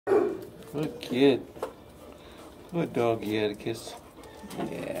Good kid. Good doggy, Atticus.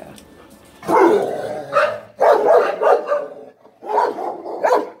 Yeah. I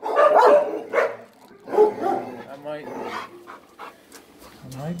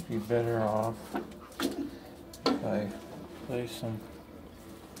might be better off if I play some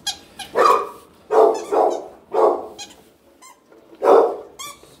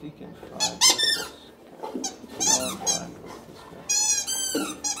seek and find this. No, I'm fine with this guy.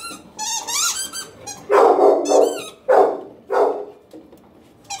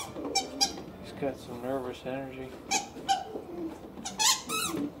 He's got some nervous energy.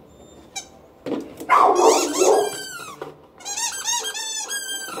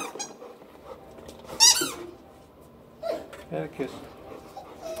 Atticus.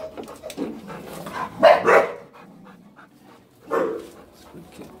 That's a good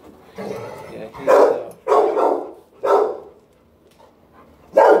kid. Yeah, he's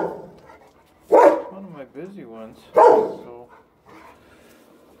one of my busy ones, so I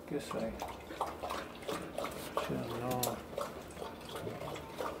guess I should have known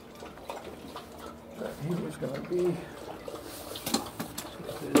that he was going to be so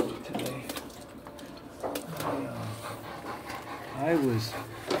busy today. I was.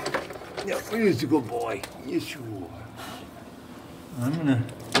 Yeah, here's a good boy. Yes, you are. I'm gonna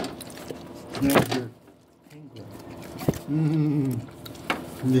grab your penguin.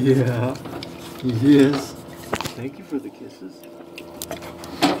 Yeah. Yes. Thank you for the kisses.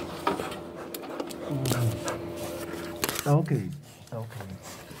 Okay. Okay.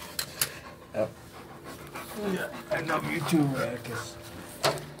 Oh. Yeah, I love you too, Atticus. I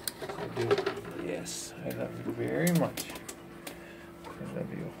do. Yes, I love you very much. I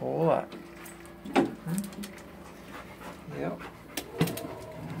love you a whole lot. Yep.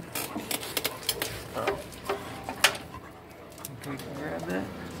 Oh. Think I can grab that?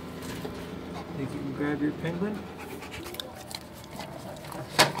 Think you can grab your penguin?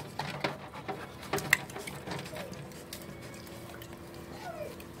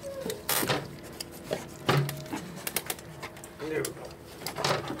 There we go.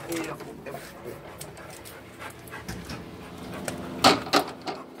 Yep.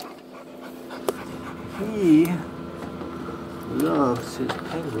 He loves his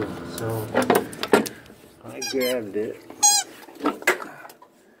penguin, so I grabbed it.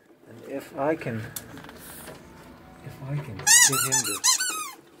 And if I can get him to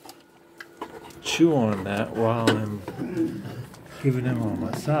chew on that while I'm giving him a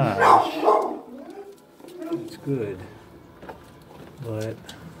massage, it's good. But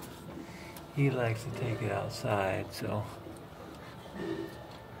he likes to take it outside, so.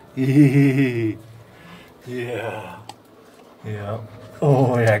 Yeah. Yeah.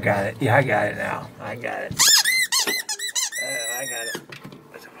 Oh, yeah, I got it. Yeah, I got it now. I got it. I got it.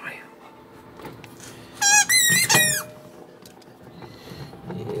 That's fine.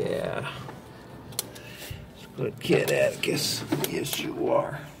 Yeah. It's a good kid, Atticus. Yes, you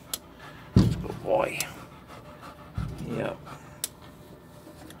are. It's a good boy. Yep.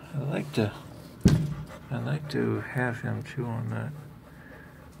 I like to have him chew on that.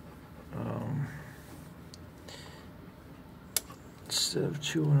 Instead of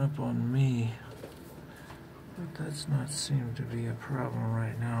chewing up on me, but that's not seem to be a problem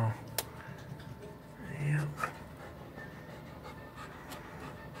right now. Yep.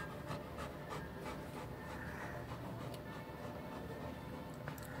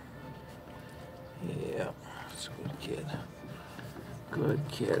 Yep, that's a good kid. Good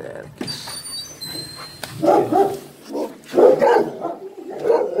kid, Atticus. Yeah.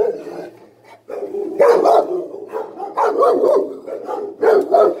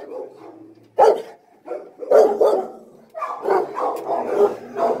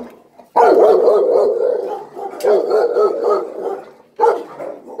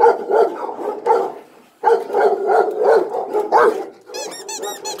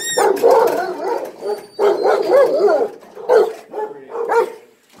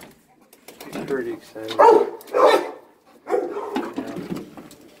 Pretty excited.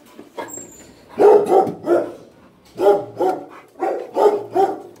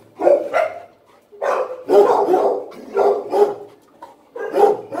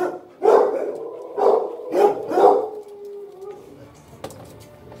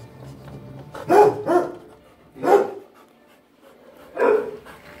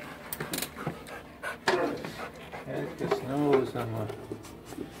 Atticus knows I'm a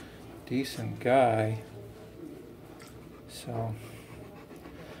decent guy, so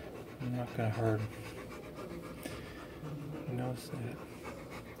I'm not gonna hurt him. He knows that.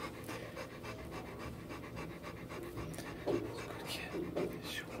 He's a good kid.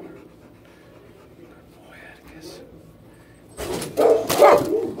 Sure.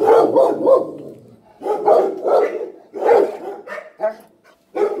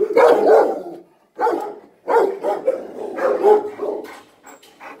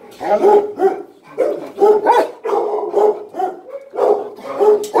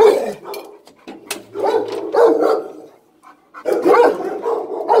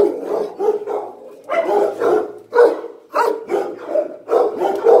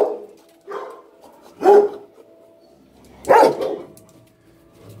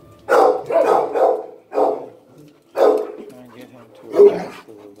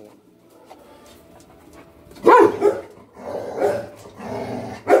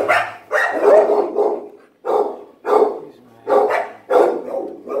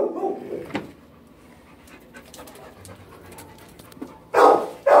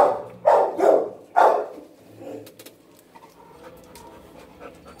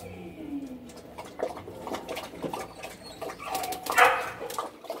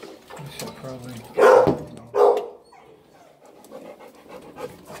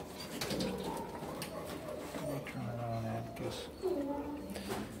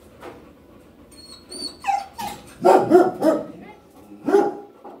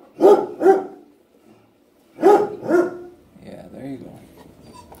 Yeah, there you go.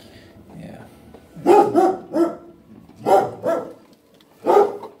 Yeah.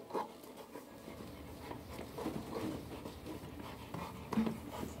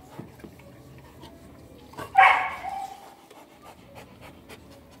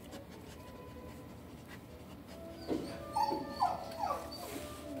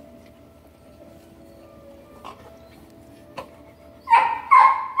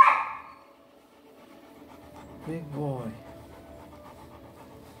 Big boy.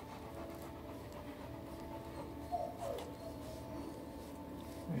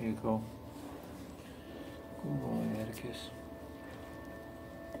 There you go. Good boy, Atticus.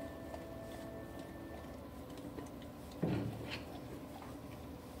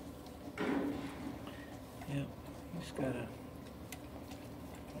 Yep, he's got a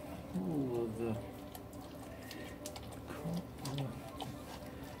pool of the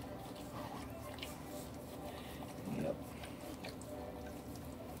yep.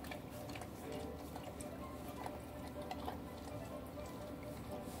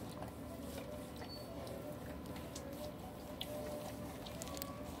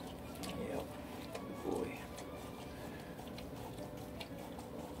 Yep, good boy.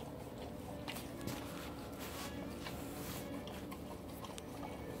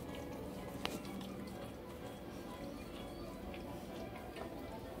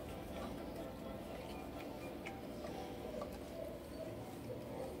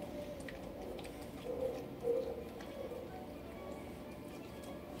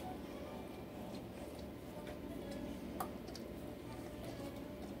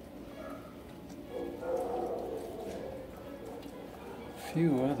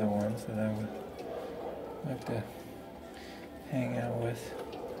 Few other ones that I would like to hang out with.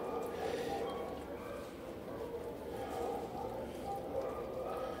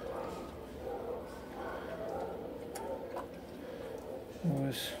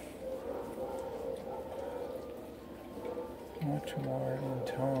 Was much more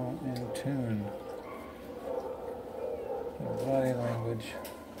in tune with body language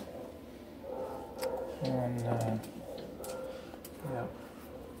on yeah.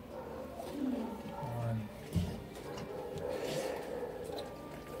 On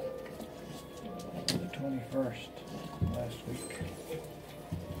the 21st last week.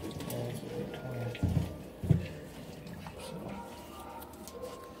 Or was it the 20th? So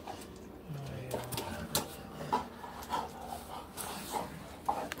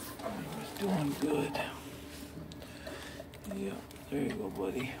I was doing good. Yeah, there you go,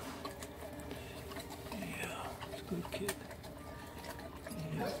 buddy. Yeah, it's a good kid.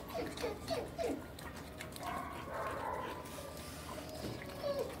 Yeah.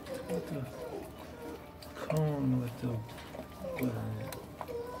 Like a cone with the wood on it.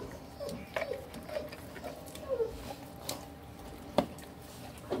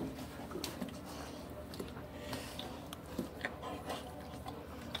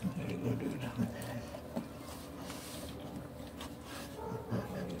 There you go, dude.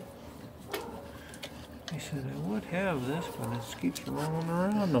 He said, I would have this, but it keeps rolling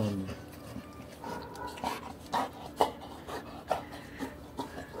around on me.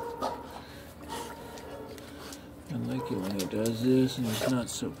 I like it when he does this and he's not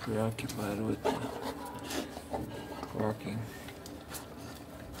so preoccupied with the barking.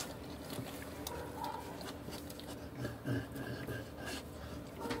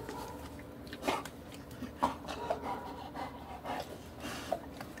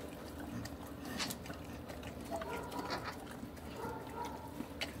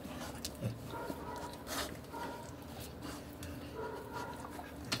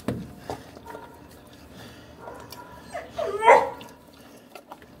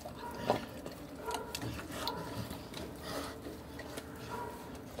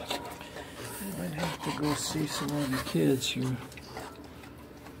 go see some other kids here.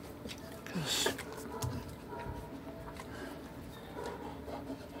 'Cause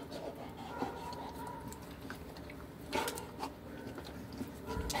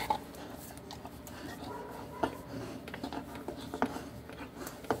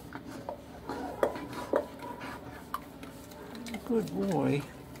good boy.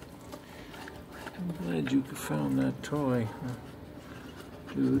 I'm glad you found that toy,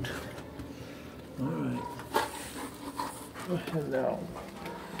 dude. All right. Go ahead now.